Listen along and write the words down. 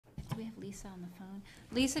Lisa on the phone.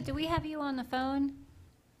 Lisa, do we have you on the phone?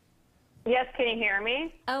 Yes, can you hear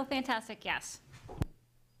me? Oh, fantastic, yes.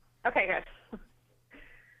 Okay, good.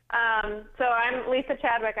 So I'm Lisa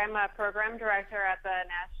Chadwick. I'm a program director at the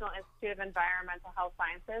National Institute of Environmental Health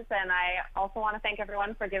Sciences, and I also want to thank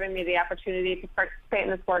everyone for giving me the opportunity to participate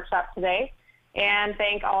in this workshop today, and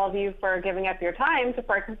thank all of you for giving up your time to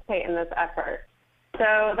participate in this effort. So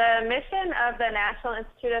the mission of the National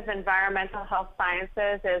Institute of Environmental Health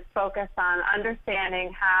Sciences is focused on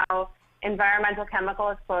understanding how environmental chemical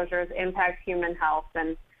exposures impact human health,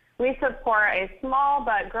 and we support a small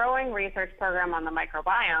but growing research program on the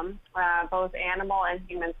microbiome, both animal and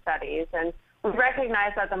human studies. And we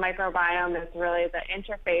recognize that the microbiome is really the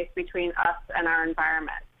interface between us and our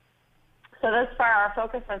environment. So thus far, our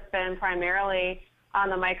focus has been primarily on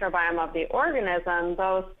the microbiome of the organism,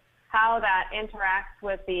 both how that interacts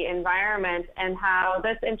with the environment and how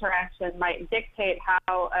this interaction might dictate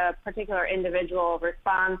how a particular individual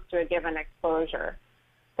responds to a given exposure.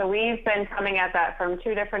 So we've been coming at that from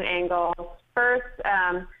two different angles. First,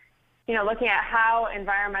 looking at how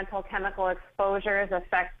environmental chemical exposures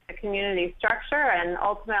affect the community structure and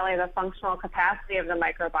ultimately the functional capacity of the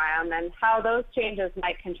microbiome, and how those changes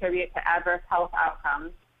might contribute to adverse health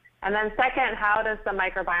outcomes. And then second, how does the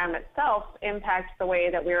microbiome itself impact the way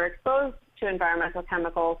that we're exposed to environmental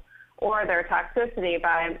chemicals or their toxicity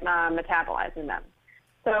by metabolizing them?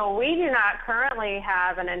 So we do not currently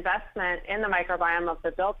have an investment in the microbiome of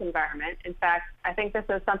the built environment. In fact, I think this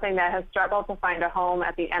is something that has struggled to find a home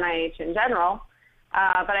at the NIH in general.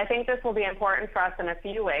 But I think this will be important for us in a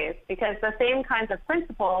few ways, because the same kinds of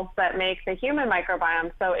principles that make the human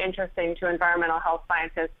microbiome so interesting to environmental health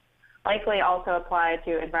scientists likely also apply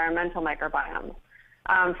to environmental microbiomes.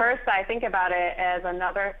 First, I think about it as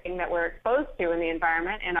another thing that we're exposed to in the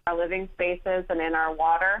environment, in our living spaces and in our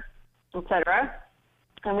water, et cetera.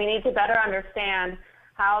 And we need to better understand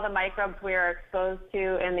how the microbes we are exposed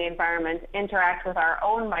to in the environment interact with our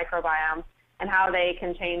own microbiome and how they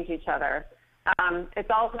can change each other.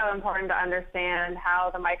 It's also important to understand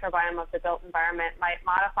how the microbiome of the built environment might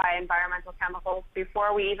modify environmental chemicals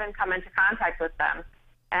before we even come into contact with them.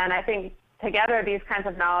 And I think together these kinds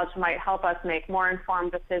of knowledge might help us make more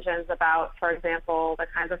informed decisions about, for example, the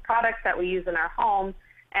kinds of products that we use in our home,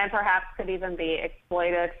 and perhaps could even be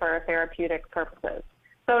exploited for therapeutic purposes.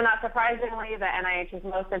 So not surprisingly, the NIH is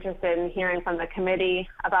most interested in hearing from the committee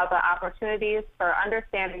about the opportunities for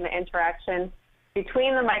understanding the interaction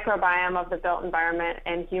between the microbiome of the built environment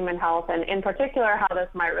and human health, and in particular, how this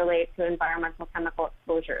might relate to environmental chemical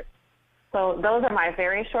exposures. So those are my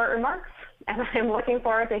very short remarks, and I'm looking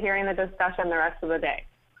forward to hearing the discussion the rest of the day.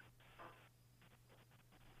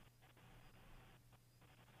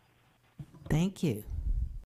 Thank you.